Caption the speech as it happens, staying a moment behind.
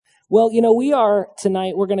Well,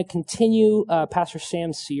 we're going to continue Pastor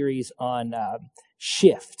Sam's series on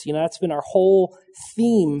shift. That's been our whole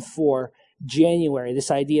theme for January, this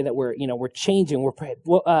idea that we're changing.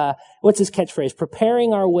 What's his catchphrase?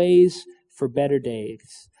 Preparing our ways for better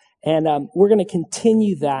days. And we're going to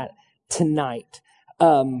continue that tonight.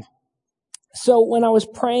 So when I was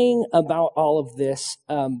praying about all of this,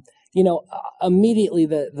 immediately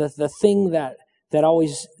the thing that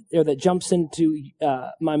always, or that jumps into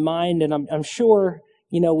my mind, and I'm sure,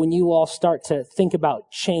 when you all start to think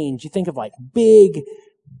about change, you think of like big,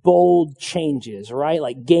 bold changes, right?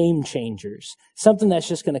 Like game changers, something that's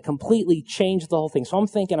just going to completely change the whole thing. So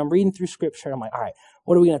I'm reading through scripture, and I'm like, all right,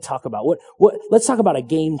 what are we going to talk about? Let's talk about a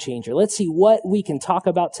game changer. Let's see what we can talk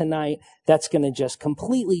about tonight that's going to just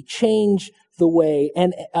completely change the way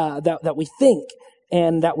and that we think,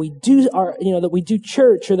 and that we do that we do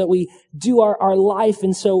church, or that we do our life.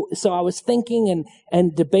 And so I was thinking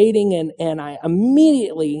and debating, and I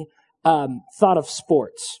immediately thought of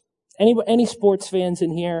sports. Any sports fans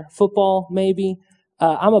in here? Football, maybe?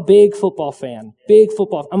 I'm a big football fan.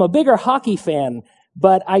 I'm a bigger hockey fan,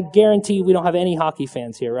 but I guarantee we don't have any hockey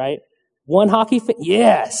fans here, right? One hockey fan?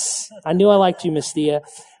 Yes! I knew I liked you, Miss Thea.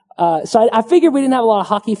 So I figured we didn't have a lot of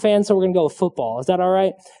hockey fans, so we're going to go with football. Is that all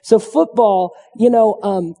right? So football,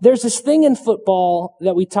 there's this thing in football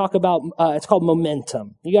that we talk about. It's called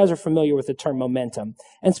momentum. You guys are familiar with the term momentum.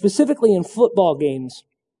 And specifically in football games,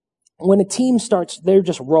 when a team starts, they're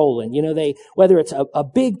just rolling. Whether it's a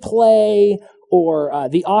big play or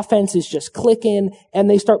the offense is just clicking, and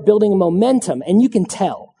they start building a momentum. And you can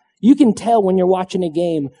tell. You can tell when you're watching a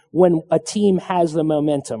game when a team has the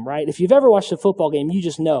momentum, right? If you've ever watched a football game, you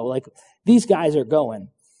just know, like, these guys are going.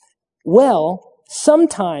 Well,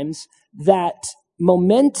 sometimes that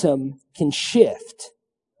momentum can shift,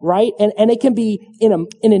 right? And it can be in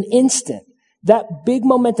an instant. That big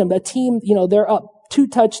momentum, a team, they're up 2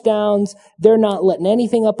 touchdowns. They're not letting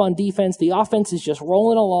anything up on defense. The offense is just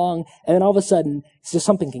rolling along. And then all of a sudden, it's just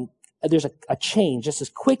there's a change just as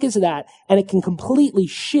quick as that, and it can completely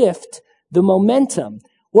shift the momentum.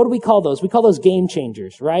 What do we call those? We call those game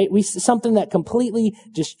changers, right? Something that completely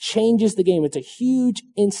just changes the game. It's a huge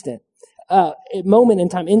moment in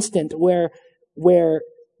time, where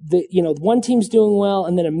one team's doing well,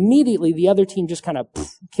 and then immediately the other team just kind of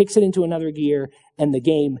kicks it into another gear, and the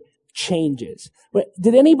game changes. But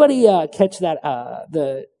did anybody catch that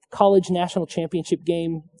the college national championship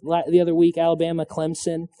game the other week, Alabama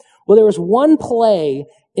Clemson? Well, there was one play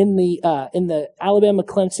in the Alabama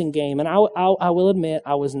Clemson game, and I will admit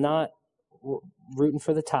I was not rooting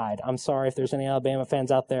for the Tide. I'm sorry if there's any Alabama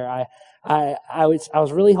fans out there. I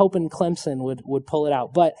was really hoping Clemson would pull it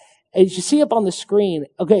out. But as you see up on the screen,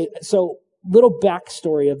 okay, so little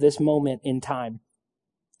backstory of this moment in time.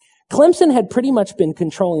 Clemson had pretty much been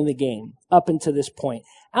controlling the game up until this point.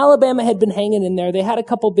 Alabama had been hanging in there. They had a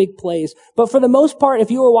couple big plays, but for the most part, if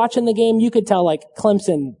you were watching the game, you could tell, like,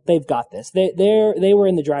 Clemson, they've got this. They were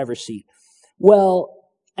in the driver's seat. Well,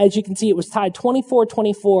 as you can see, it was tied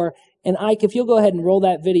 24-24, and Ike, if you'll go ahead and roll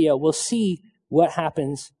that video, we'll see what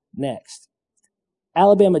happens next.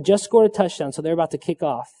 Alabama just scored a touchdown, so they're about to kick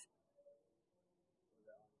off.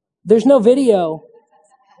 There's no video.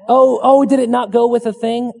 Oh, did it not go with a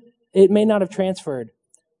thing? It may not have transferred.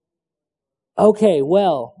 Okay,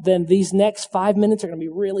 well, then these next 5 minutes are going to be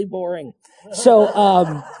really boring. So,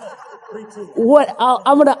 I'm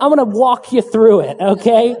gonna walk you through it,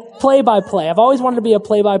 okay? Play by play. I've always wanted to be a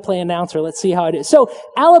play by play announcer. Let's see how I do. So,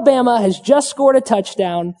 Alabama has just scored a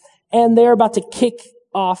touchdown, and they're about to kick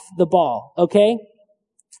off the ball, okay?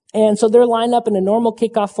 And so they're lined up in a normal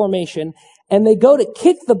kickoff formation, and they go to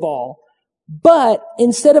kick the ball, but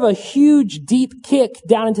instead of a huge deep kick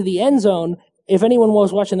down into the end zone, if anyone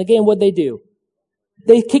was watching the game, what'd they do?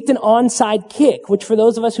 They kicked an onside kick, which for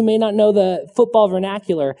those of us who may not know the football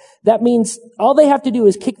vernacular, that means all they have to do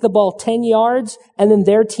is kick the ball 10 yards, and then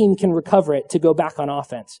their team can recover it to go back on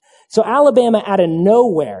offense. So Alabama, out of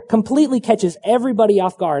nowhere, completely catches everybody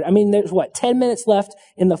off guard. I mean, there's 10 minutes left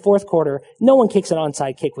in the fourth quarter. No one kicks an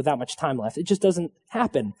onside kick with that much time left. It just doesn't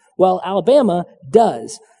happen. Well, Alabama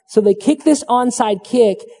does. So they kick this onside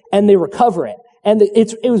kick, and they recover it. And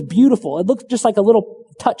it was beautiful. It looked just like a little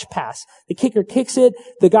touch pass. The kicker kicks it.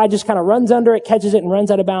 The guy just kind of runs under it, catches it, and runs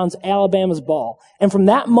out of bounds. Alabama's ball. And from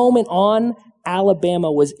that moment on,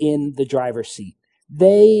 Alabama was in the driver's seat.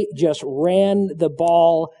 They just ran the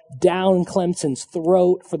ball down Clemson's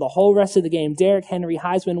throat for the whole rest of the game. Derrick Henry,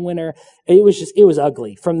 Heisman winner. It was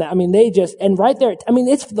ugly from that. I mean, and right there, I mean,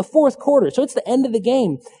 it's the fourth quarter, so it's the end of the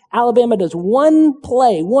game. Alabama does one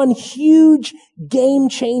play, one huge game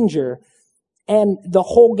changer, and the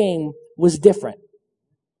whole game was different.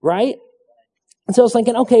 right? And so I was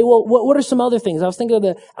thinking, okay, well, what are some other things? I was thinking of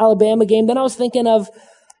the Alabama game. Then I was thinking of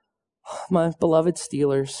my beloved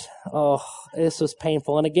Steelers. Oh, this was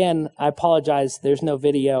painful. And again, I apologize. There's no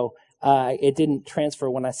video. It didn't transfer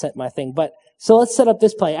when I sent my thing. But so let's set up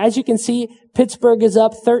this play. As you can see, Pittsburgh is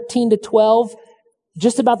up 13-12.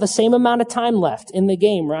 Just about the same amount of time left in the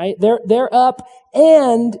game, right? They're up.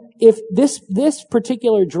 And if this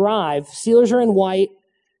particular drive, Steelers are in white,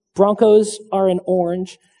 Broncos are in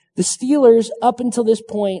orange. The Steelers, up until this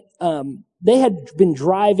point, they had been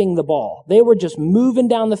driving the ball. They were just moving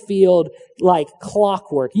down the field like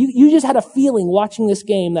clockwork. You just had a feeling watching this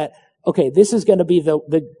game that, okay, this is going to be the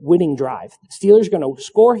winning drive. Steelers are going to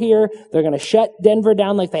score here. They're going to shut Denver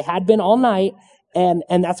down like they had been all night, and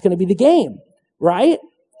that's going to be the game, right?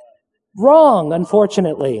 Wrong,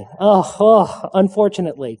 unfortunately.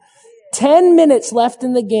 Unfortunately. 10 minutes left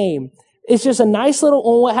in the game. It's just a nice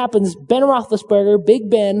little, what happens, Ben Roethlisberger, Big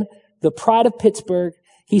Ben, the pride of Pittsburgh,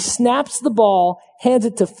 he snaps the ball, hands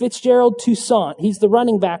it to Fitzgerald Toussaint. He's the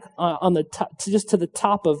running back on the top, just to the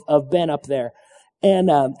top of Ben up there.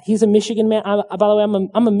 And he's a Michigan man. By the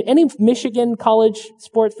way, any Michigan college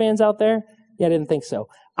sports fans out there? Yeah, I didn't think so.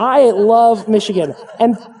 I love Michigan.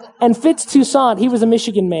 And Fitz Toussaint, he was a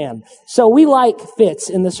Michigan man. So we like Fitz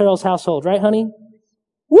in the Searles household, right, honey?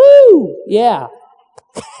 Woo! Yeah.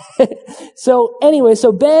 So anyway,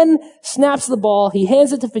 so Ben snaps the ball, he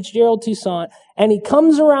hands it to Fitzgerald Toussaint, and he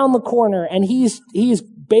comes around the corner, and he's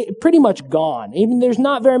pretty much gone. Even there's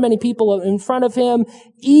not very many people in front of him.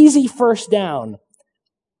 Easy first down.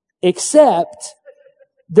 Except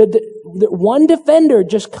the one defender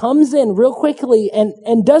just comes in real quickly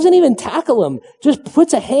and doesn't even tackle him, just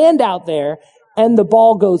puts a hand out there, and the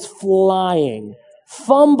ball goes flying.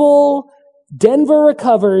 Fumble, Denver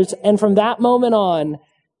recovers, and from that moment on,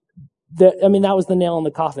 that was the nail in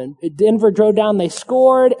the coffin. Denver drove down, they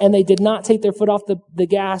scored, and they did not take their foot off the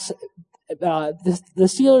gas. The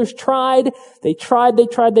Steelers tried,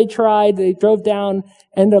 they drove down,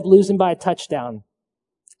 ended up losing by a touchdown.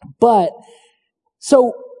 But,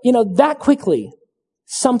 so, that quickly,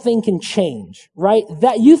 something can change, right?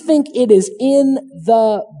 That you think it is in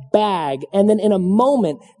the bag, and then in a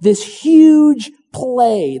moment, this huge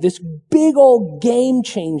play, this big old game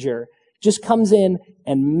changer just comes in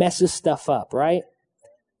and messes stuff up, right?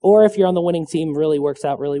 Or if you're on the winning team, really works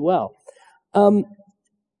out really well.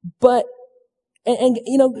 But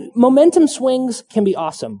momentum swings can be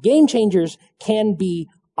awesome. Game changers can be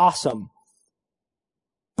awesome.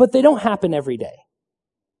 But they don't happen every day.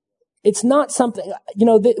 It's not something,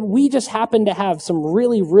 we just happen to have some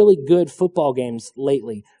really, really good football games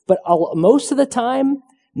lately. But most of the time,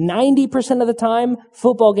 90% of the time,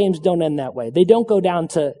 football games don't end that way. They don't go down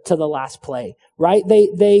to the last play, right?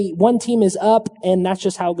 One team is up, and that's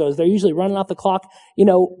just how it goes. They're usually running off the clock.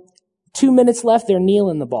 2 minutes left, they're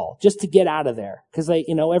kneeling the ball just to get out of there because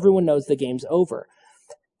everyone knows the game's over.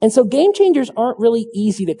 And so game changers aren't really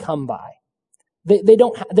easy to come by. They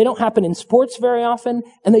don't happen in sports very often,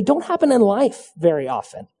 and they don't happen in life very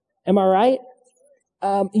often. Am I right?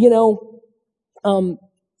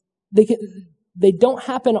 They don't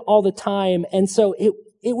happen all the time. And so it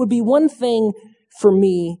would be one thing for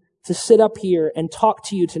me to sit up here and talk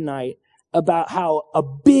to you tonight about how a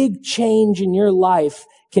big change in your life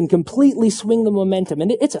can completely swing the momentum.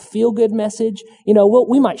 And it's a feel-good message.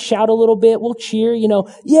 We might shout a little bit. We'll cheer,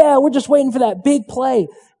 yeah, we're just waiting for that big play.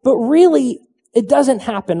 But really, it doesn't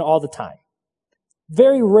happen all the time.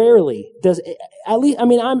 Very rarely does it, at least,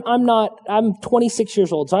 I'm 26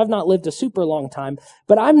 years old, so I've not lived a super long time,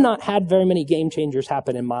 but I've not had very many game changers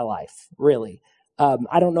happen in my life, really.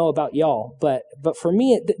 I don't know about y'all, but for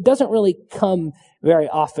me, it doesn't really come very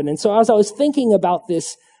often. And so as I was thinking about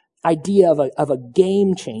this idea of a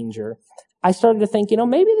game changer, I started to think,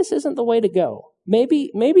 maybe this isn't the way to go.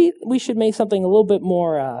 Maybe we should make something a little bit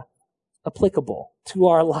more, applicable to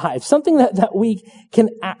our lives, something that we can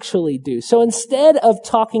actually do. So instead of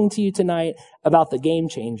talking to you tonight about the game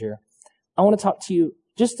changer, I want to talk to you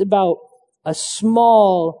just about a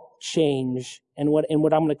small change in what I'm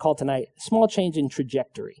going to call tonight, small change in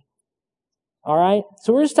trajectory. All right?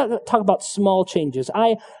 So we're just talk about small changes.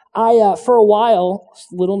 I for a while,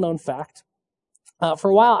 little known fact,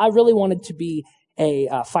 for a while I really wanted to be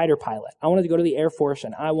a fighter pilot. I wanted to go to the Air Force,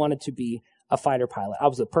 and I wanted to be a fighter pilot. I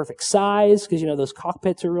was the perfect size because, those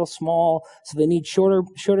cockpits are real small, so they need shorter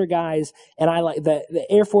guys. And I the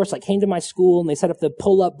Air Force came to my school, and they set up the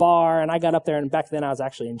pull-up bar, and I got up there, and back then I was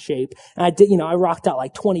actually in shape. And I did, I rocked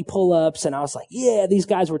out 20 pull-ups, and I was like, yeah, these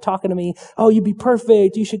guys were talking to me. Oh, you'd be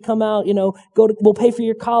perfect. You should come out, we'll pay for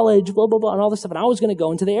your college, blah, blah, blah, and all this stuff. And I was going to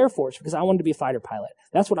go into the Air Force because I wanted to be a fighter pilot.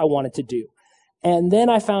 That's what I wanted to do. And then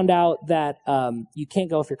I found out that you can't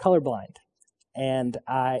go if you're colorblind.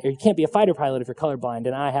 Or you can't be a fighter pilot if you're colorblind.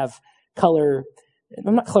 And I have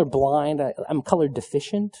I'm not colorblind, I'm color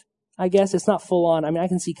deficient, I guess. It's not full on. I mean, I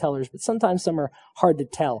can see colors, but sometimes some are hard to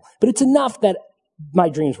tell. But it's enough that my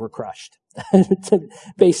dreams were crushed,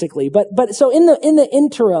 basically. But so in the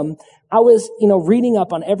interim, I was, reading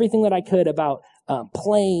up on everything that I could about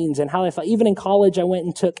planes and how they felt. Even in college, I went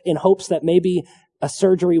and took in hopes that maybe a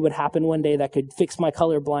surgery would happen one day that could fix my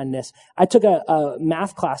color blindness. I took a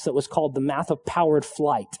math class that was called the Math of Powered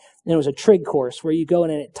Flight. And it was a trig course where you go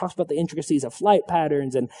in and it talks about the intricacies of flight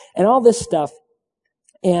patterns and all this stuff.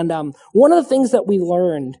 And one of the things that we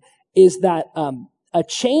learned is that a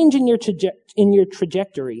change in your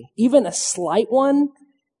trajectory, even a slight one,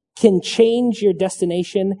 can change your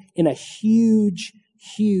destination in a huge,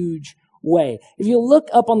 huge way. If you look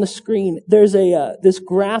up on the screen, there's this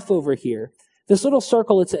graph over here. This little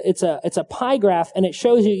circle, it's a pie graph, and it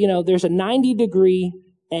shows you, there's a 90-degree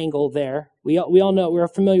angle there. We all know, we're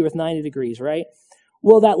familiar with 90 degrees, right?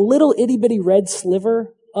 Well, that little itty-bitty red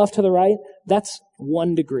sliver off to the right, that's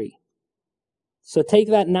 1 degree. So take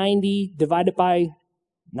that 90, divide it by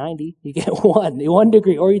 90, you get 1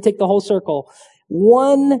 degree. Or you take the whole circle,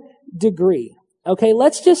 1 degree. Okay,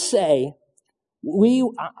 let's just say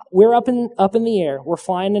we're up in the air, we're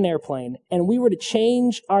flying an airplane, and we were to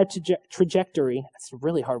change our trajectory, that's a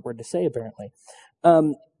really hard word to say apparently,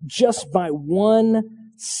 just by 1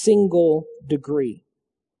 single degree.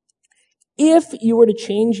 If you were to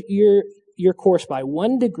change your course by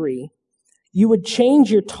 1 degree, you would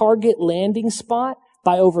change your target landing spot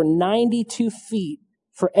by over 92 feet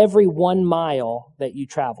for every 1 mile that you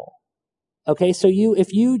travel. Okay, so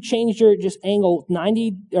if you changed your just angle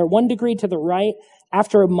 90 or 1 degree to the right,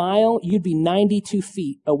 after a mile, you'd be 92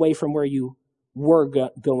 feet away from where you were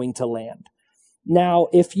going to land. Now,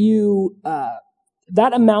 if you,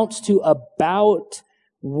 that amounts to about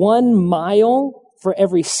 1 mile for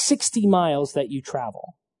every 60 miles that you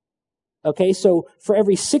travel. Okay, so for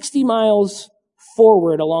every 60 miles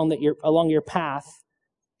forward along your path,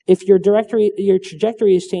 if your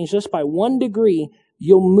trajectory is changed just by 1 degree,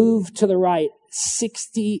 you'll move to the right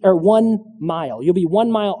 1 mile. You'll be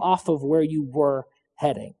 1 mile off of where you were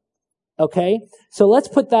heading. Okay? So let's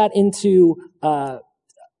put that into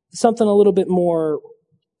something a little bit more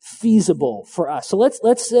feasible for us. So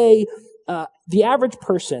let's say the average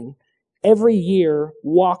person every year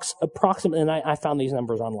walks approximately, and I found these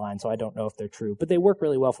numbers online, so I don't know if they're true, but they work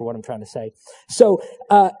really well for what I'm trying to say. So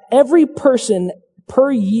every person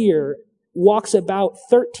per year walks about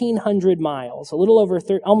 1,300 miles, a little over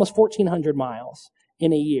almost 1,400 miles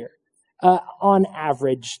in a year, on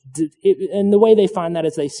average. And the way they find that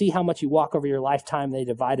is they see how much you walk over your lifetime. They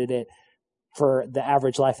divided it for the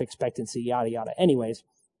average life expectancy, yada, yada. Anyways,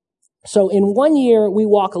 so in 1 year, we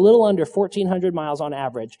walk a little under 1,400 miles on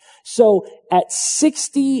average. So at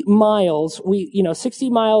 60 miles, 60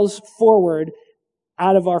 miles forward,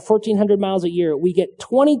 out of our 1,400 miles a year, we get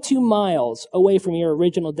 22 miles away from your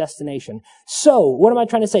original destination. So, what am I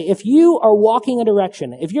trying to say? If you are walking a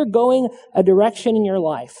direction, if you're going a direction in your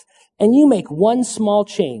life, and you make one small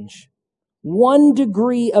change, 1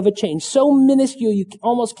 degree of a change, so minuscule you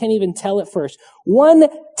almost can't even tell at first, one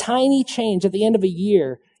tiny change at the end of a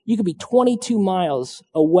year, you could be 22 miles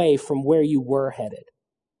away from where you were headed.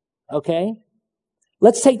 Okay?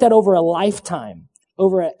 Let's take that over a lifetime.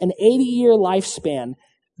 Over an 80-year lifespan,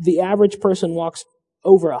 the average person walks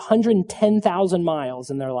over 110,000 miles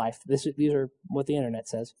in their life. These are what the internet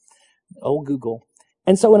says. Oh, Google.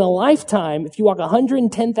 And so in a lifetime, if you walk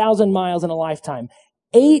 110,000 miles in a lifetime,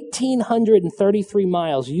 1,833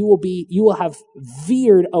 miles, you will have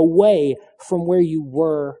veered away from where you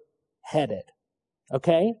were headed.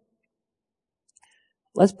 Okay?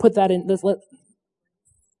 Let's put that in.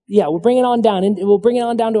 We'll bring it on down, and we'll bring it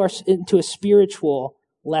on down into a spiritual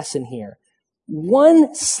lesson here.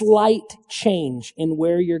 One slight change in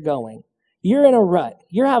where you're going. You're in a rut.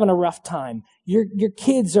 You're having a rough time. Your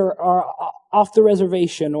kids are off the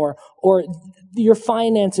reservation, or your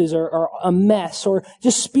finances are a mess, or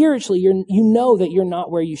just spiritually, you know that you're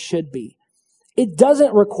not where you should be. It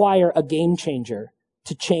doesn't require a game changer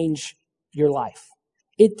to change your life.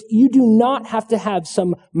 You do not have to have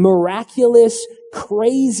some miraculous,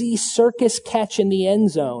 crazy circus catch in the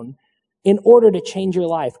end zone in order to change your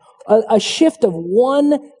life. A shift of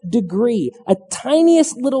 1 degree, a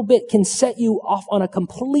tiniest little bit, can set you off on a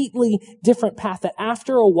completely different path that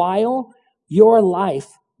after a while, your life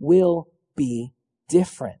will be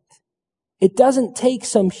different. It doesn't take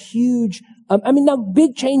some huge, now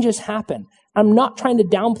big changes happen. I'm not trying to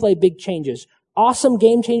downplay big changes. awesome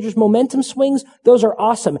game changers, momentum swings, those are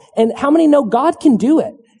awesome. And how many know God can do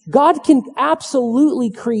it? God can absolutely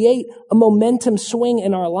create a momentum swing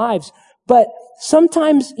in our lives. But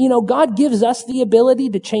sometimes, God gives us the ability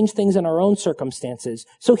to change things in our own circumstances.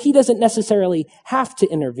 So he doesn't necessarily have to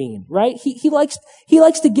intervene, right? He likes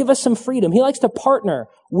to give us some freedom. He likes to partner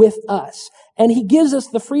with us. And he gives us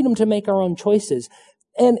the freedom to make our own choices.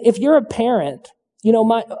 And if you're a parent,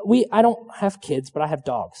 I don't have kids, but I have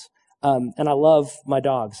dogs. And I love my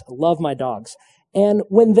dogs. I love my dogs. And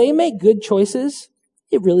when they make good choices,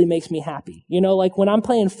 it really makes me happy. Like when I'm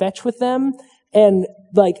playing fetch with them and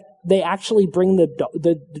like they actually bring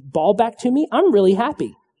the ball back to me, I'm really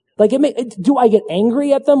happy. Like do I get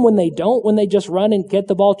angry at them when they don't, when they just run and get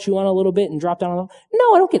the ball, chew on a little bit and drop down on them?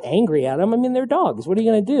 No, I don't get angry at them. I mean, they're dogs. What are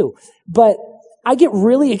you going to do? But I get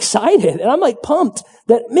really excited and I'm like pumped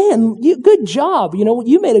that, man, good job.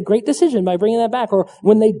 You made a great decision by bringing that back. Or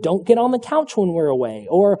when they don't get on the couch when we're away,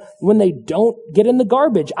 or when they don't get in the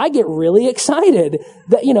garbage, I get really excited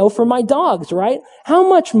that, for my dogs, right? How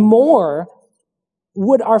much more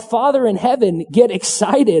would our Father in heaven get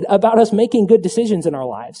excited about us making good decisions in our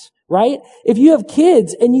lives, right? If you have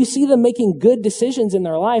kids and you see them making good decisions in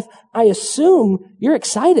their life, I assume you're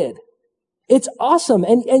excited. It's awesome.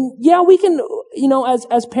 And yeah, we can,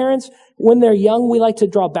 as parents, when they're young, we like to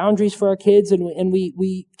draw boundaries for our kids and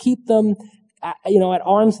we keep them, at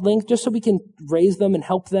arm's length just so we can raise them and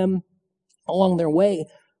help them along their way.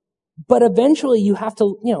 But eventually you have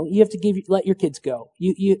to let your kids go.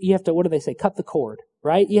 You have to, what do they say? Cut the cord,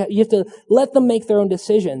 right? You have to let them make their own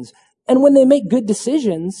decisions. And when they make good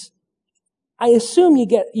decisions, I assume you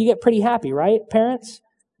get pretty happy, right, parents?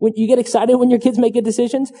 When you get excited when your kids make good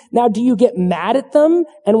decisions. Now, do you get mad at them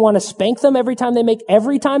and want to spank them every time they make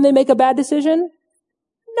a bad decision?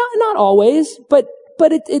 Not always, but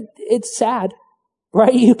it's sad,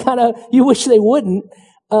 right? You wish they wouldn't.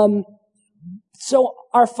 So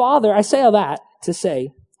our Father, I say all that to say,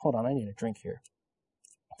 hold on, I need a drink here.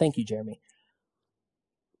 Thank you, Jeremy.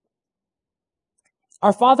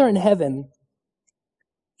 Our Father in heaven,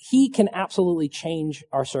 he can absolutely change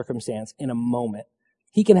our circumstance in a moment.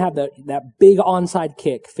 He can have that big onside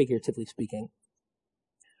kick, figuratively speaking.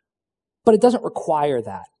 But it doesn't require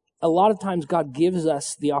that. A lot of times God gives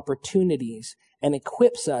us the opportunities and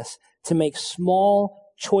equips us to make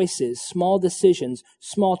small choices, small decisions,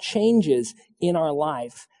 small changes in our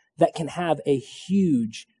life that can have a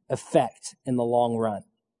huge effect in the long run,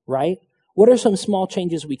 right? What are some small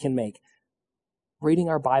changes we can make? Reading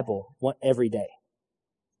our Bible every day.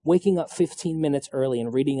 Waking up 15 minutes early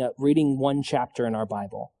and reading one chapter in our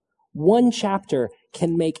Bible. One chapter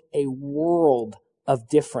can make a world of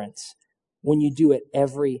difference when you do it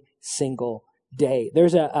every single day.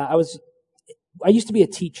 I used to be a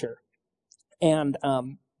teacher, and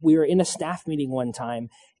we were in a staff meeting one time,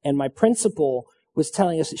 and my principal was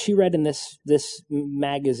telling us that she read in this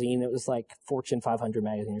magazine. It was like Fortune 500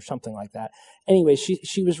 magazine or something like that. Anyway,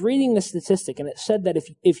 she was reading the statistic, and it said that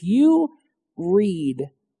if you read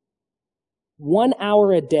 1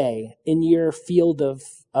 hour a day in your field of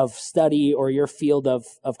study or your field of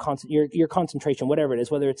your concentration, whatever it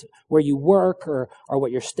is, whether it's where you work or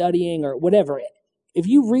what you're studying or whatever, if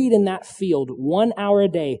you read in that field 1 hour a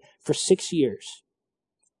day for 6 years,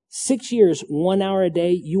 1 hour a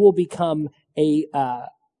day, you will become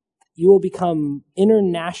international.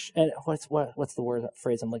 What's the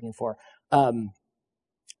phrase I'm looking for?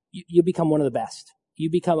 You become one of the best.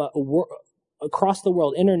 You become across the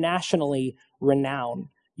world, internationally renowned.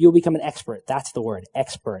 You'll become an expert. That's the word,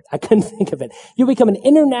 expert. I couldn't think of it. You'll become an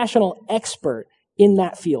international expert in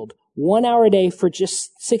that field. 1 hour a day for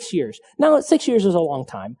just 6 years. Now, 6 years is a long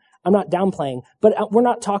time. I'm not downplaying, but we're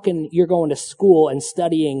not talking you're going to school and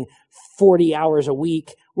studying 40 hours a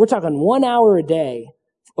week. We're talking 1 hour a day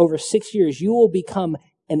over 6 years. You will become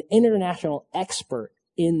an international expert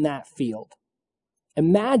in that field.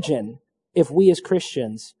 Imagine if we as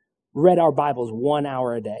Christians read our Bibles 1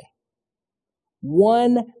 hour a day.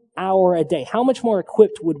 1 hour a day. How much more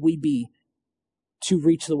equipped would we be to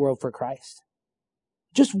reach the world for Christ?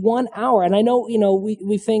 Just 1 hour. And I know,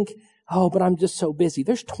 we think, oh, but I'm just so busy.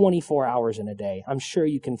 There's 24 hours in a day. I'm sure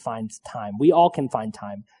you can find time. We all can find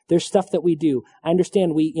time. There's stuff that we do. I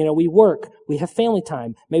understand we work. We have family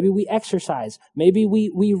time. Maybe we exercise. Maybe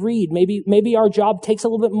we read. Maybe our job takes a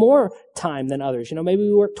little bit more time than others. Maybe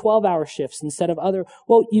we work 12-hour shifts instead of other.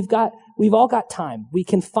 Well, we've all got time.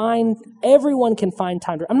 Everyone can find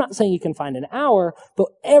time. I'm not saying you can find an hour, but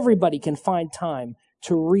everybody can find time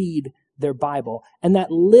to read their Bible. And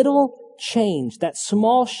that little change, that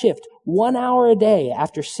small shift, 1 hour a day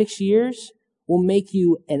after 6 years will make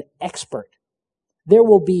you an expert. there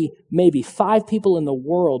will be maybe 5 people in the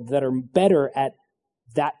world that are better at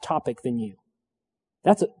that topic than you.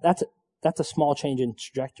 That's a small change in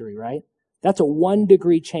trajectory, right? That's a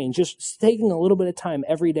 1-degree change, just taking a little bit of time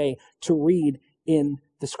every day to read in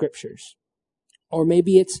the scriptures. Or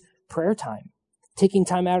maybe it's prayer time, taking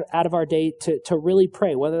time out of our day to really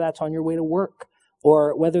pray, whether that's on your way to work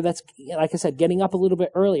or whether that's, like I said, getting up a little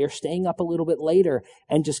bit early or staying up a little bit later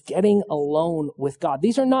and just getting alone with God.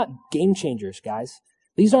 These are not game changers, guys.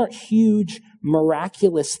 These aren't huge,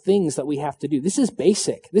 miraculous things that we have to do. This is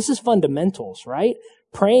basic. This is fundamentals, right?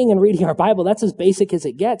 Praying and reading our Bible, that's as basic as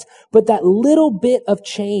it gets. But that little bit of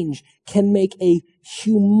change can make a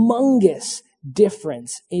humongous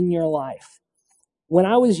difference in your life. When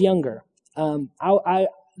I was younger,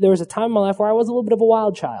 there was a time in my life where I was a little bit of a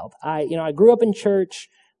wild child. I grew up in church,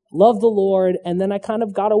 loved the Lord, and then I kind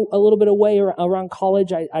of got a little bit away around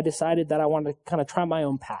college. I decided that I wanted to kind of try my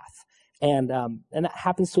own path. And that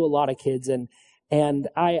happens to a lot of kids. And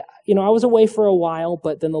I was away for a while,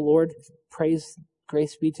 but then the Lord,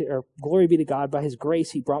 glory be to God, by his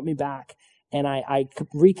grace, he brought me back and I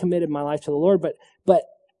recommitted my life to the Lord. But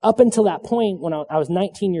up until that point, when I was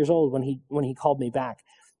 19 years old, when he called me back,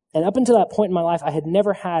 and up until that point in my life, I had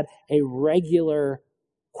never had a regular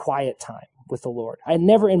quiet time with the Lord. I had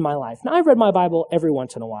never in my life. Now, I read my Bible every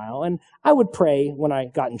once in a while, and I would pray when I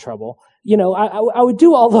got in trouble. I would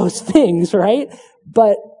do all those things, right?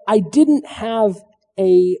 But I didn't have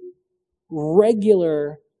a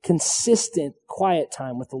regular, consistent quiet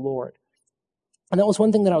time with the Lord. And that was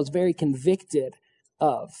one thing that I was very convicted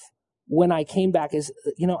of when I came back is,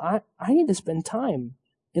 I need to spend time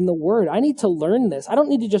in the Word. I need to learn this. I don't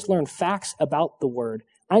need to just learn facts about the Word.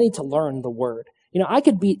 I need to learn the Word. I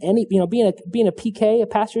could beat being a PK, a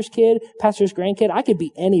pastor's kid, pastor's grandkid, I could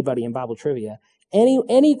beat anybody in Bible trivia.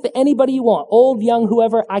 Anybody you want, old, young,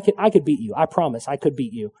 whoever, I could beat you. I promise I could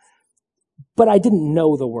beat you. But I didn't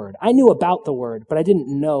know the Word. I knew about the Word, but I didn't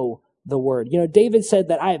know the Word. David said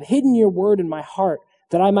that I have hidden your Word in my heart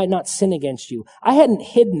that I might not sin against you. I hadn't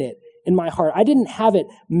hidden it in my heart. I didn't have it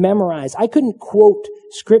memorized. I couldn't quote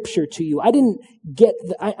scripture to you. I didn't get,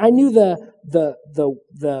 I knew the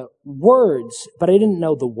words, but I didn't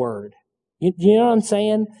know the Word. You know what I'm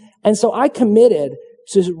saying? And so I committed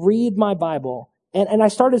to read my Bible. And I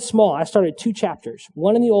started small. I started 2 chapters,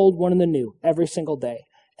 one in the old, one in the new, every single day.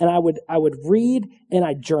 And I would read and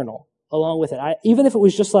I'd journal along with it. Even if it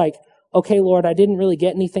was just like, okay, Lord, I didn't really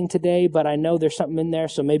get anything today, but I know there's something in there,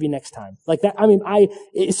 so maybe next time. Like that.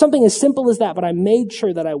 It's something as simple as that, but I made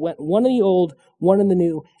sure that I went one in the old, one in the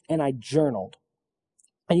new, and I journaled.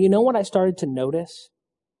 And you know what I started to notice?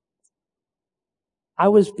 I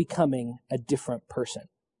was becoming a different person.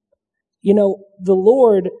 The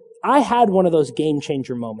Lord, I had one of those game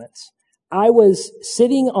changer moments. I was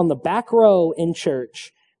sitting on the back row in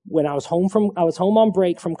church when I was home on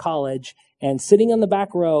break from college, and sitting on the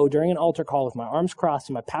back row during an altar call with my arms crossed,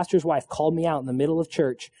 and my pastor's wife called me out in the middle of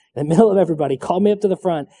church, in the middle of everybody, called me up to the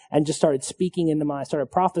front and just started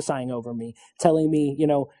started prophesying over me, telling me,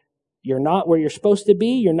 you're not where you're supposed to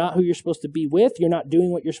be. You're not who you're supposed to be with. You're not doing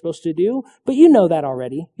what you're supposed to do. But you know that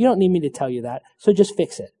already. You don't need me to tell you that. So just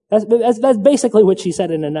fix it. That's basically what she said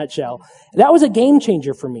in a nutshell. That was a game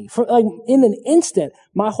changer for me. In an instant,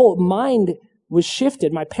 my whole mind was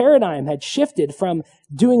shifted. My paradigm had shifted from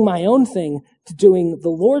doing my own thing to doing the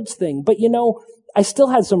Lord's thing. But I still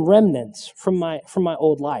had some remnants from my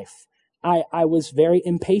old life. I was very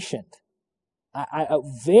impatient. I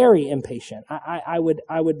very impatient. I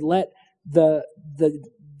would let the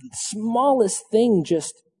smallest thing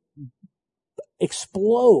just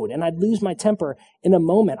explode, and I'd lose my temper in a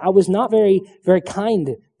moment. I was not very, very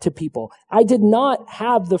kind to people. I did not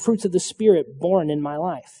have the fruits of the Spirit born in my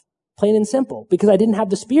life. Plain and simple, because I didn't have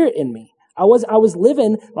the Spirit in me. I was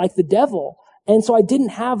living like the devil, and so I didn't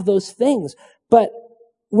have those things. But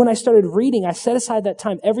when I started reading, I set aside that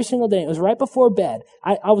time every single day. It was right before bed.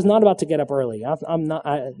 I was not about to get up early. I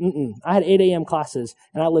had 8 a.m. classes,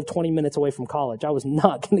 and I lived 20 minutes away from college. I was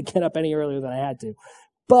not going to get up any earlier than I had to.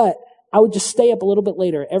 But I would just stay up a little bit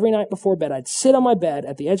later. Every night before bed, I'd sit on my bed,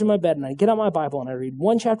 at the edge of my bed, and I'd get out my Bible, and I'd read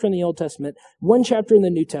 1 chapter in the Old Testament, 1 chapter in the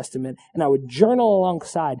New Testament, and I would journal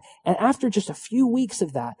alongside. And after just a few weeks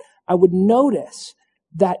of that, I would notice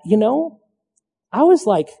that, I was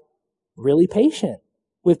really patient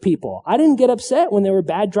with people. I didn't get upset when they were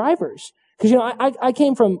bad drivers. Because, I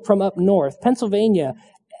came from up north, Pennsylvania,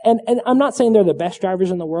 and I'm not saying they're the best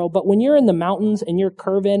drivers in the world, but when you're in the mountains and you're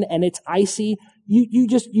curving and it's icy,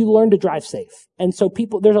 you learn to drive safe. And so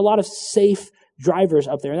there's a lot of safe drivers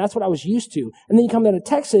up there. And that's what I was used to. And then you come down to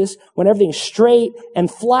Texas when everything's straight and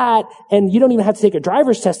flat and you don't even have to take a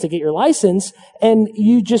driver's test to get your license. And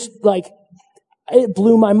you just it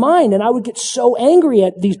blew my mind. And I would get so angry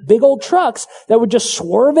at these big old trucks that would just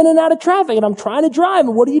swerve in and out of traffic. And I'm trying to drive.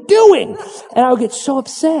 And what are you doing? And I would get so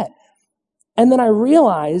upset. And then I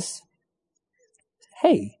realized,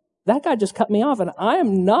 hey, that guy just cut me off and I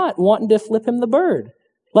am not wanting to flip him the bird.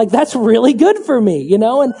 That's really good for me,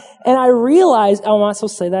 And I realized, am I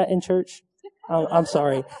supposed to say that in church? I'm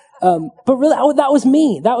sorry. But really, that was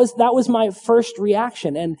me. That was my first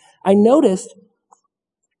reaction. And I noticed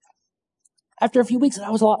after a few weeks that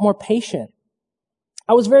I was a lot more patient.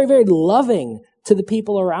 I was very, very loving to the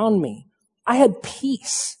people around me. I had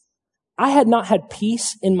peace. I had not had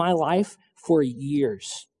peace in my life for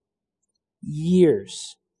years.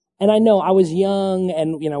 Years. And I know I was young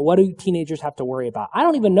and, what do teenagers have to worry about? I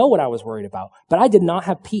don't even know what I was worried about, but I did not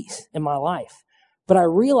have peace in my life. But I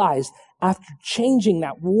realized after changing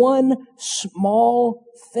that one small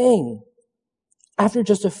thing, after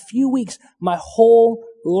just a few weeks, my whole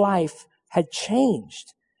life had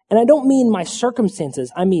changed. And I don't mean my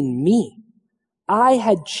circumstances, I mean me. I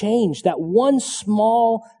had changed that one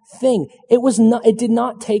small thing. It did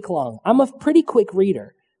not take long. I'm a pretty quick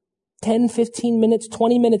reader. 10, 15 minutes,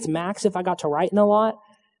 20 minutes max if I got to writing a lot.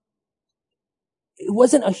 It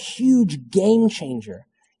wasn't a huge game changer.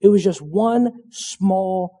 It was just one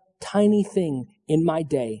small, tiny thing in my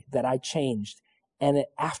day that I changed. And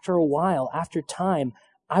after a while, after time,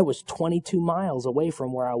 I was 22 miles away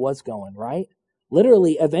from where I was going, right?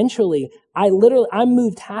 Literally, eventually, I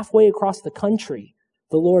moved halfway across the country.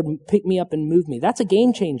 The Lord picked me up and moved me. That's a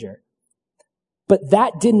game changer. But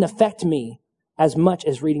that didn't affect me as much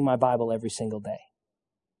as reading my Bible every single day.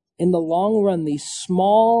 In the long run, these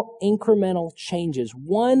small incremental changes,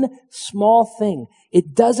 one small thing,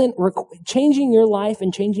 changing your life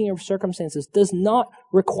and changing your circumstances does not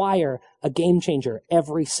require a game changer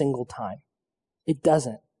every single time. It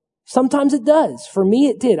doesn't. Sometimes it does. For me,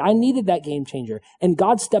 it did. I needed that game changer, and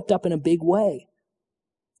God stepped up in a big way.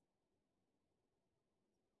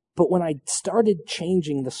 But when I started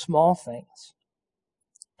changing the small things,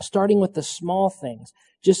 starting with the small things,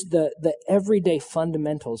 just the everyday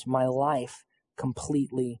fundamentals, my life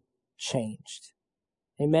completely changed.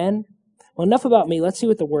 Amen? Well, enough about me. Let's see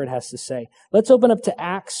what the Word has to say. Let's open up to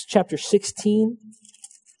Acts chapter 16.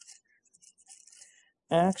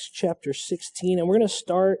 Acts chapter 16, and we're going to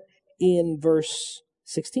start in verse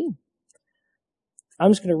 16.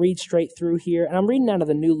 I'm just going to read straight through here, and I'm reading out of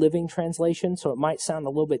the New Living Translation, so it might sound a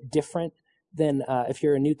little bit different than if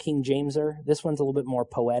you're a New King Jameser. This one's a little bit more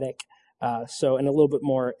poetic, and a little bit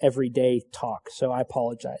more everyday talk, so I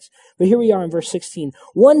apologize. But here we are in verse 16.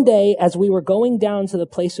 One day, as we were going down to the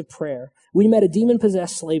place of prayer, we met a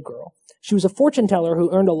demon-possessed slave girl. She was a fortune teller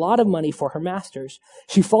who earned a lot of money for her masters.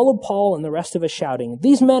 She followed Paul and the rest of us shouting,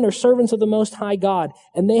 "These men are servants of the Most High God,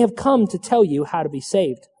 and they have come to tell you how to be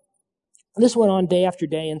saved." This went on day after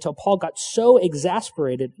day until Paul got so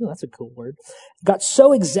exasperated. Oh, that's a cool word. Got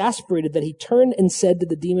so exasperated that he turned and said to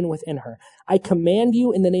the demon within her, "I command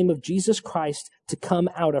you in the name of Jesus Christ to come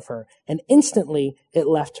out of her." And instantly it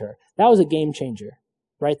left her. That was a game changer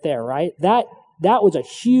right there, right? That was a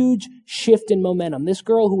huge shift in momentum. This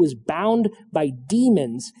girl who was bound by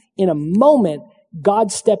demons, in a moment,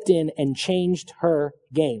 God stepped in and changed her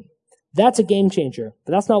game. That's a game changer,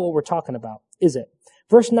 but that's not what we're talking about, is it?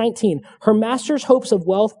 Verse 19, her master's hopes of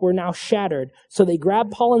wealth were now shattered, so they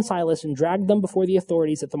grabbed Paul and Silas and dragged them before the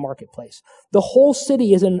authorities at the marketplace. "The whole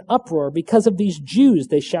city is in an uproar because of these Jews,"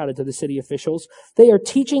 they shouted to the city officials. "They are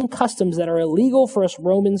teaching customs that are illegal for us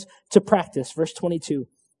Romans to practice." Verse 22,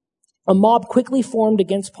 a mob quickly formed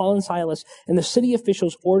against Paul and Silas, and the city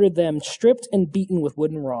officials ordered them stripped and beaten with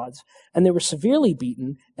wooden rods. And they were severely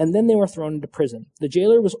beaten, and then they were thrown into prison. The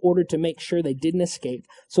jailer was ordered to make sure they didn't escape,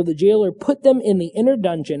 so the jailer put them in the inner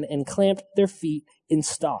dungeon and clamped their feet in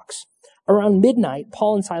stocks. Around midnight,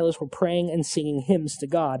 Paul and Silas were praying and singing hymns to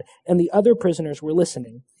God, and the other prisoners were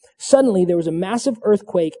listening. Suddenly, there was a massive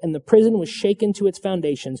earthquake, and the prison was shaken to its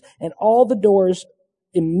foundations, and all the doors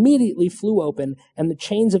immediately flew open, and the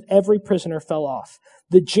chains of every prisoner fell off.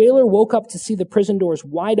 The jailer woke up to see the prison doors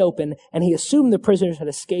wide open, and he assumed the prisoners had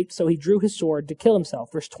escaped, so he drew his sword to kill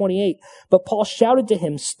himself. Verse 28, but Paul shouted to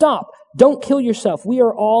him, "Stop! Don't kill yourself. We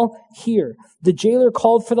are all here." The jailer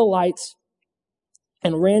called for the lights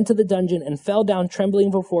and ran to the dungeon and fell down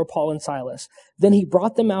trembling before Paul and Silas. Then he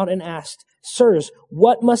brought them out and asked, "Sirs,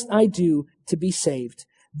 what must I do to be saved?"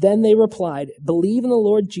 Then they replied, "Believe in the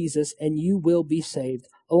Lord Jesus, and you will be saved,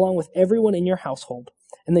 along with everyone in your household."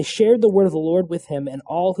 And they shared the word of the Lord with him and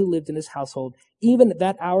all who lived in his household. Even at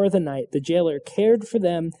that hour of the night, the jailer cared for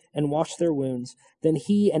them and washed their wounds. Then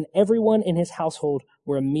he and everyone in his household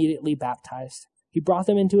were immediately baptized. He brought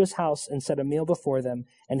them into his house and set a meal before them,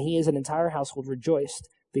 and he and his entire household rejoiced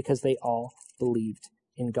because they all believed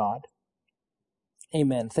in God.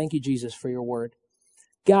 Amen. Thank you, Jesus, for your word.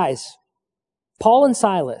 Guys, Paul and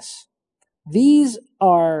Silas, these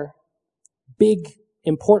are big,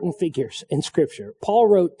 important figures in Scripture. Paul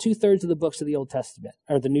wrote 2/3 of the books of the Old Testament,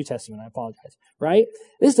 or the New Testament, I apologize, right?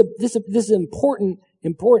 This is an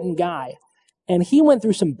important guy. And he went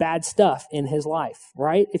through some bad stuff in his life,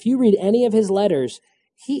 right? If you read any of his letters,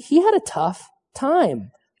 he had a tough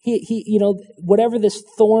time. He whatever this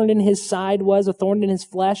thorn in his side was, a thorn in his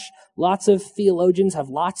flesh, lots of theologians have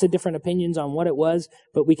lots of different opinions on what it was,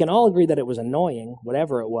 but we can all agree that it was annoying,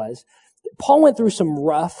 whatever it was. Paul went through some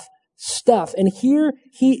rough stuff, and here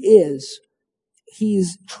he is.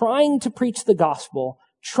 He's trying to preach the gospel,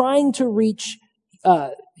 trying to reach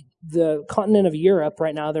the continent of Europe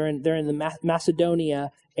right now. They're in the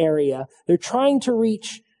Macedonia area. They're trying to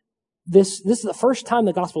reach this. This is the first time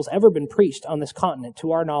the gospel's ever been preached on this continent,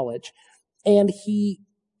 to our knowledge. And he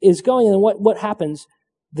is going, and what happens?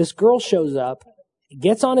 This girl shows up,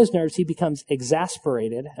 gets on his nerves. He becomes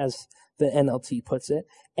exasperated, as the NLT puts it,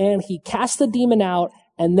 and he casts the demon out.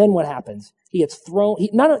 And then what happens? He gets thrown.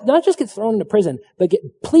 He not just gets thrown into prison, but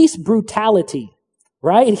get police brutality.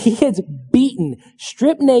 Right? He gets beaten,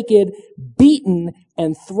 stripped naked, beaten,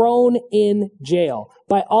 and thrown in jail.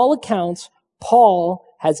 By all accounts, Paul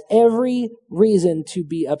has every reason to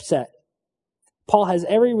be upset. Paul has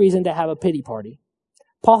every reason to have a pity party.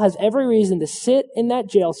 Paul has every reason to sit in that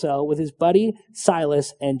jail cell with his buddy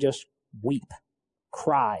Silas and just weep,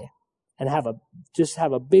 cry, and have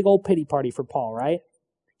a big old pity party for Paul, right?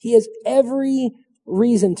 He has every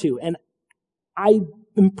reason to. And I'm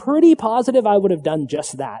pretty positive I would have done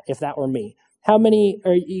just that if that were me. How many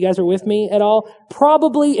are you guys are with me at all?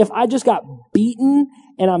 Probably if I just got beaten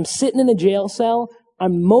and I'm sitting in a jail cell,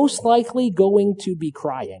 I'm most likely going to be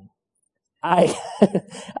crying. I'm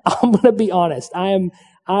going to be honest. I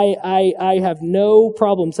have no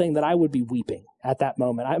problem saying that I would be weeping at that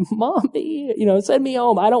moment. Mommy, send me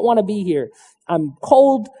home. I don't want to be here. I'm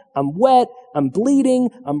cold. I'm wet. I'm bleeding.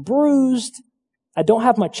 I'm bruised. I don't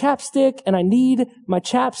have my chapstick and I need my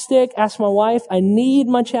chapstick. Ask my wife. I need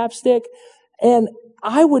my chapstick. And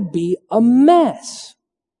I would be a mess.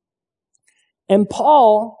 And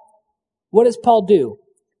Paul, what does Paul do?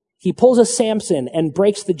 He pulls a Samson and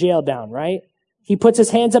breaks the jail down, right? He puts his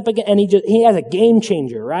hands up again and he has a game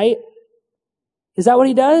changer, right? Is that what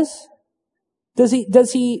he does? Does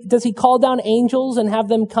he call down angels and have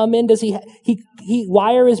them come in? Does he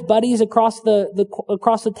wire his buddies across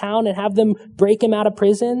the town and have them break him out of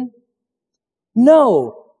prison?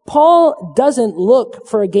 No. Paul doesn't look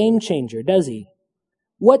for a game changer, does he?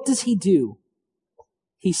 What does he do?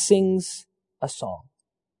 He sings a song.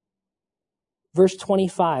 Verse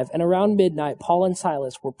 25, and around midnight, Paul and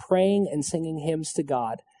Silas were praying and singing hymns to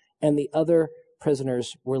God, and the other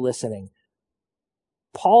prisoners were listening.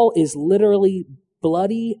 Paul is literally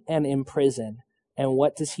bloody and in prison. And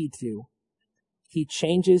what does he do? He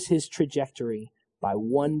changes his trajectory by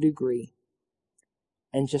 1 degree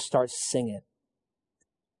and just starts singing.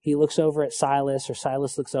 He looks over at Silas, or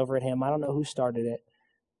Silas looks over at him. I don't know who started it.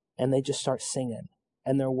 And they just start singing,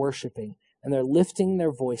 and they're worshiping, and they're lifting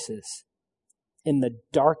their voices in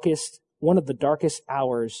one of the darkest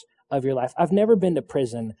hours of your life. I've never been to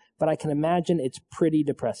prison, but I can imagine it's pretty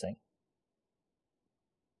depressing.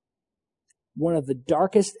 One of the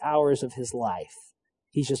darkest hours of his life.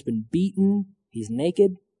 He's just been beaten, he's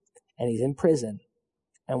naked, and he's in prison.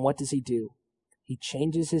 And what does he do? He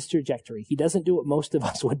changes his trajectory. He doesn't do what most of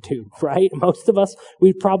us would do, right? Most of us,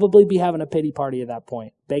 we'd probably be having a pity party at that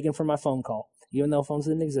point, begging for my phone call, even though phones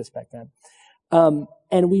didn't exist back then.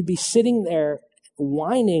 And we'd be sitting there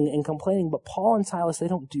whining and complaining, but Paul and Silas, they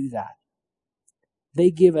don't do that.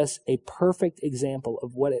 They give us a perfect example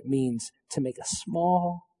of what it means to make a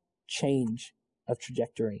small change of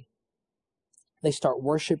trajectory. They start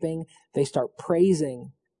worshiping, they start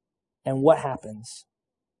praising, and what happens?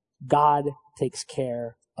 God takes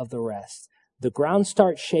care of the rest. The ground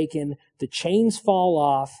starts shaking, the chains fall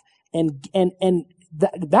off, and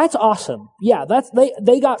that's awesome. Yeah,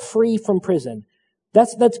 they got free from prison.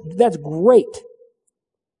 That's great.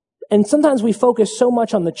 And sometimes we focus so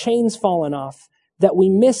much on the chains falling off that we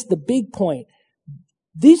miss the big point.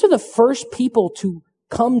 These are the first people to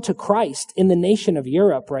come to Christ in the nation of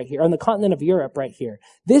Europe right here, on the continent of Europe right here.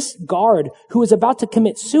 This guard who is about to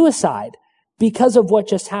commit suicide because of what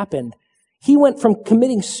just happened, He went from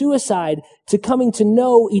committing suicide to coming to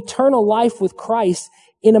know eternal life with Christ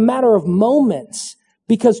in a matter of moments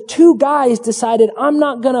because two guys decided, I'm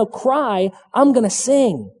not going to cry, I'm going to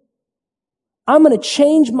sing. I'm going to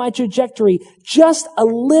change my trajectory just a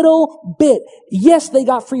little bit. Yes, they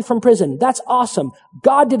got free from prison. That's awesome.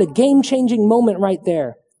 God did a game-changing moment right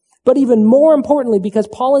there. But even more importantly, because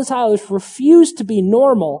Paul and Silas refused to be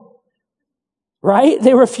normal, right?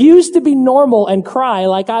 They refused to be normal and cry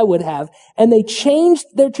like I would have. And they changed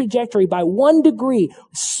their trajectory by 1 degree.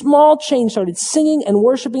 Small change, started singing and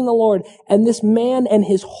worshiping the Lord. And this man and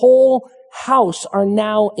his whole house are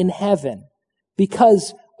now in heaven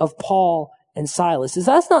because of Paul and Silas. If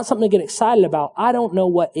that's not something to get excited about, I don't know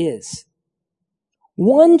what is.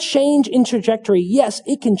 One change in trajectory, yes,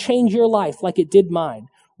 it can change your life like it did mine.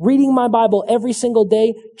 Reading my Bible every single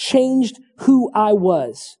day changed who I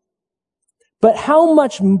was. But how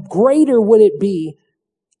much greater would it be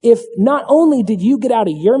if not only did you get out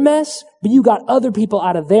of your mess, but you got other people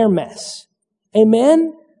out of their mess?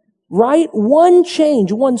 Amen? Right? One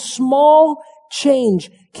change, one small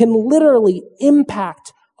change can literally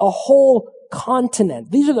impact a whole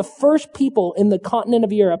continent. These are the first people in the continent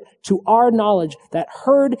of Europe, to our knowledge, that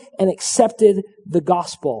heard and accepted the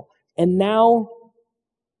gospel. And now,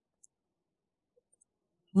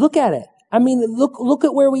 look at it. I mean, look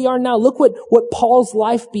at where we are now. Look what Paul's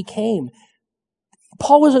life became.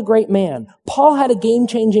 Paul was a great man. Paul had a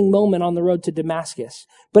game-changing moment on the road to Damascus,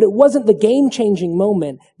 but it wasn't the game-changing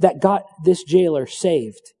moment that got this jailer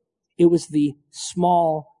saved. It was the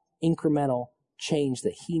small, incremental change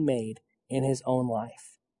that he made in his own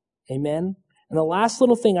life. Amen? And the last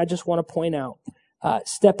little thing I just want to point out,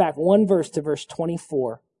 step back one verse to verse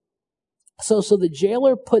 24. So the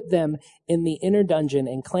jailer put them in the inner dungeon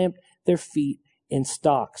and clamped their feet in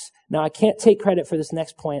stocks. Now, I can't take credit for this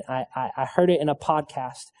next point. I heard it in a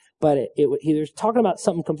podcast, but he was talking about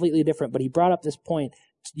something completely different, but he brought up this point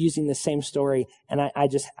using the same story, and I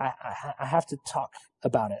have to talk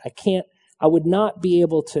about it. I would not be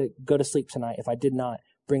able to go to sleep tonight if I did not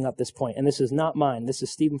bring up this point. And this is not mine. This is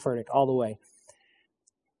Stephen Furtick all the way.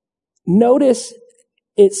 Notice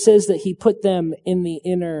it says that he put them in the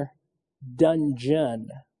inner dungeon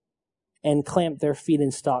and clamped their feet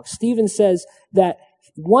in stocks. Stephen says that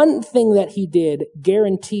one thing that he did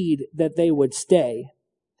guaranteed that they would stay,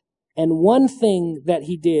 and one thing that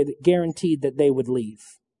he did guaranteed that they would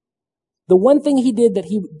leave. The one thing he did that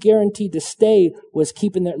he guaranteed to stay was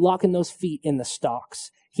locking those feet in the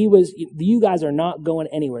stocks. You guys are not going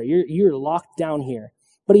anywhere. You're locked down here.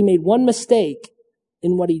 But he made one mistake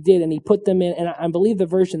in what he did, and he put them in, and I believe the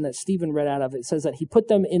version that Stephen read out of it says that he put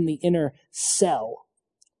them in the inner cell,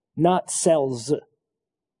 not cells.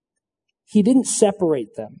 He didn't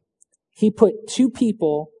separate them. He put two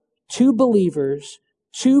people, two believers,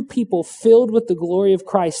 two people filled with the glory of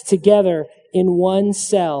Christ together in one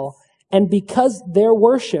cell. And because their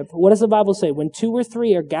worship, what does the Bible say? When 2 or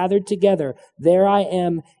 3 are gathered together, there I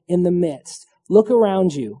am in the midst. Look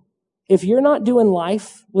around you. If you're not doing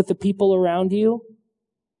life with the people around you,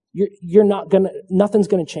 nothing's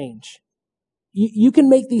gonna change. You can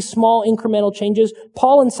make these small incremental changes.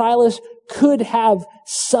 Paul and Silas could have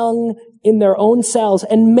sung in their own cells,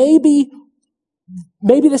 and maybe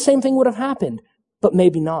the same thing would have happened, but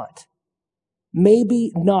maybe not.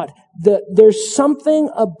 Maybe not. There's something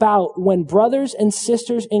about when brothers and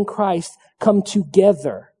sisters in Christ come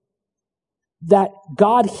together that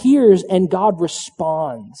God hears and God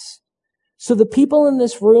responds. So the people in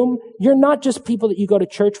this room, you're not just people that you go to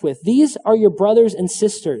church with. These are your brothers and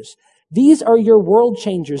sisters. These are your world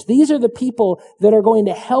changers. These are the people that are going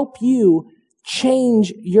to help you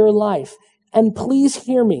change your life. And please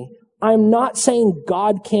hear me. I'm not saying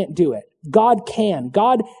God can't do it. God can.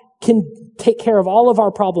 God can take care of all of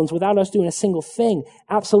our problems without us doing a single thing.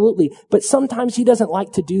 Absolutely. But sometimes he doesn't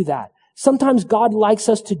like to do that. Sometimes God likes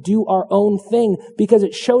us to do our own thing because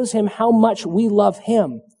it shows him how much we love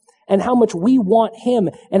him and how much we want him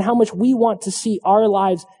and how much we want to see our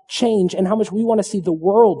lives change and how much we want to see the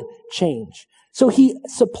world change. So he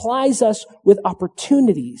supplies us with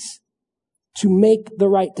opportunities to make the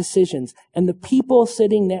right decisions. And the people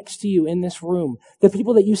sitting next to you in this room, the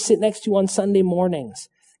people that you sit next to on Sunday mornings,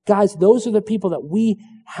 guys, those are the people that we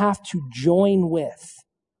have to join with.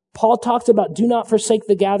 Paul talks about do not forsake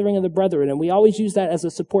the gathering of the brethren, and we always use that as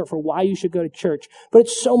a support for why you should go to church. But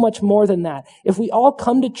it's so much more than that. If we all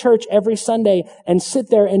come to church every Sunday and sit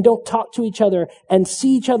there and don't talk to each other and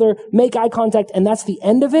see each other, make eye contact, and that's the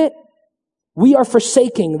end of it, we are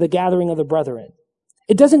forsaking the gathering of the brethren.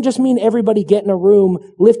 It doesn't just mean everybody get in a room,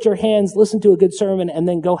 lift your hands, listen to a good sermon, and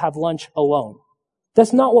then go have lunch alone.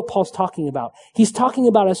 That's not what Paul's talking about. He's talking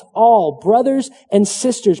about us all, brothers and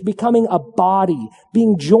sisters, becoming a body,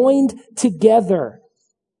 being joined together,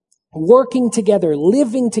 working together,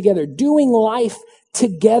 living together, doing life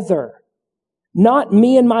together. Not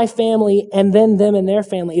me and my family and then them and their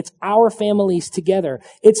family. It's our families together.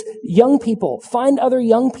 It's young people. Find other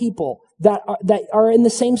young people that are in the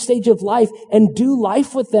same stage of life and do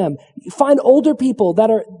life with them. Find older people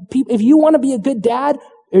if you want to be a good dad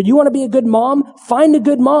or you want to be a good mom, find a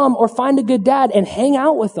good mom or find a good dad and hang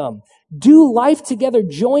out with them. Do life together.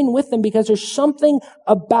 Join with them, because there's something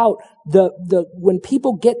about when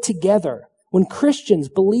people get together, when Christians,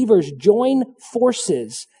 believers join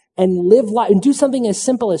forces and live life and do something as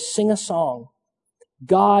simple as sing a song,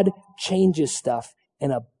 God changes stuff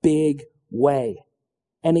in a big way.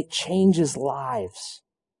 And it changes lives.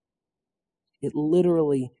 It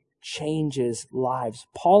literally changes lives.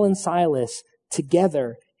 Paul and Silas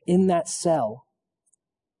together in that cell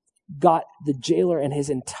got the jailer and his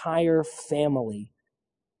entire family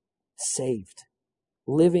saved,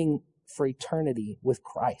 living for eternity with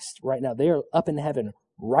Christ right now. They are up in heaven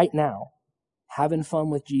right now, having fun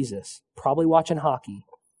with Jesus, probably watching hockey.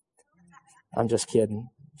 I'm just kidding.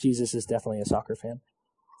 Jesus is definitely a soccer fan.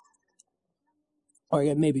 Or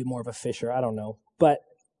maybe more of a fisher, I don't know. But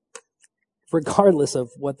regardless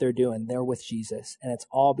of what they're doing, they're with Jesus. And it's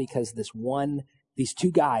all because these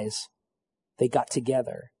two guys, they got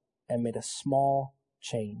together and made a small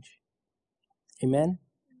change. Amen?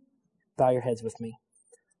 Bow your heads with me.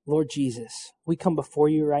 Lord Jesus, we come before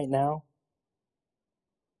you right now.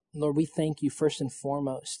 Lord, we thank you first and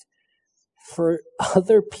foremost for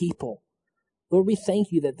other people. Lord, we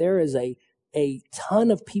thank you that there is a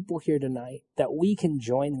ton of people here tonight that we can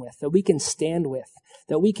join with, that we can stand with,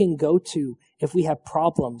 that we can go to if we have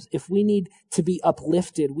problems, if we need to be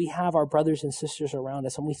uplifted. We have our brothers and sisters around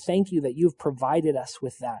us, and we thank you that you've provided us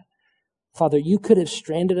with that. Father, you could have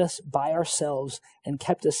stranded us by ourselves and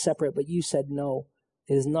kept us separate, but you said, no,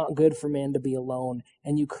 it is not good for man to be alone.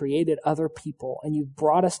 And you created other people, and you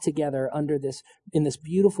brought us together in this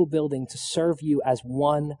beautiful building to serve you as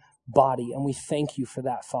one body. And we thank you for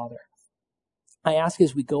that, Father. I ask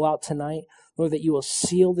as we go out tonight, Lord, that you will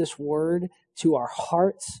seal this word to our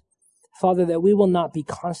hearts. Father, that we will not be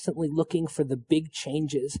constantly looking for the big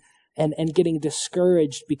changes and getting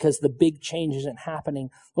discouraged because the big change isn't happening.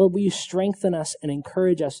 Lord, will you strengthen us and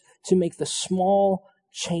encourage us to make the small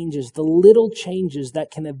changes, the little changes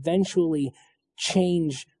that can eventually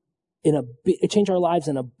change our lives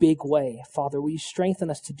in a big way. Father, will you strengthen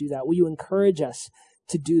us to do that? Will you encourage us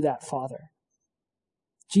to do that, Father?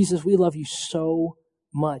 Jesus, we love you so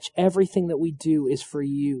much. Everything that we do is for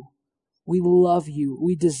you. We love you.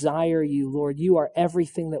 We desire you, Lord. You are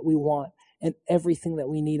everything that we want and everything that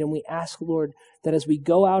we need. And we ask, Lord, that as we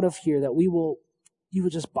go out of here, that you will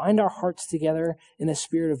just bind our hearts together in a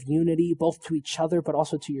spirit of unity, both to each other, but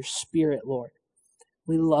also to your Spirit, Lord.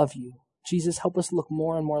 We love you. Jesus, help us look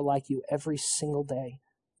more and more like you every single day.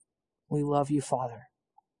 We love you, Father.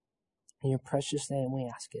 In your precious name we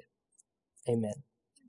ask it. Amen.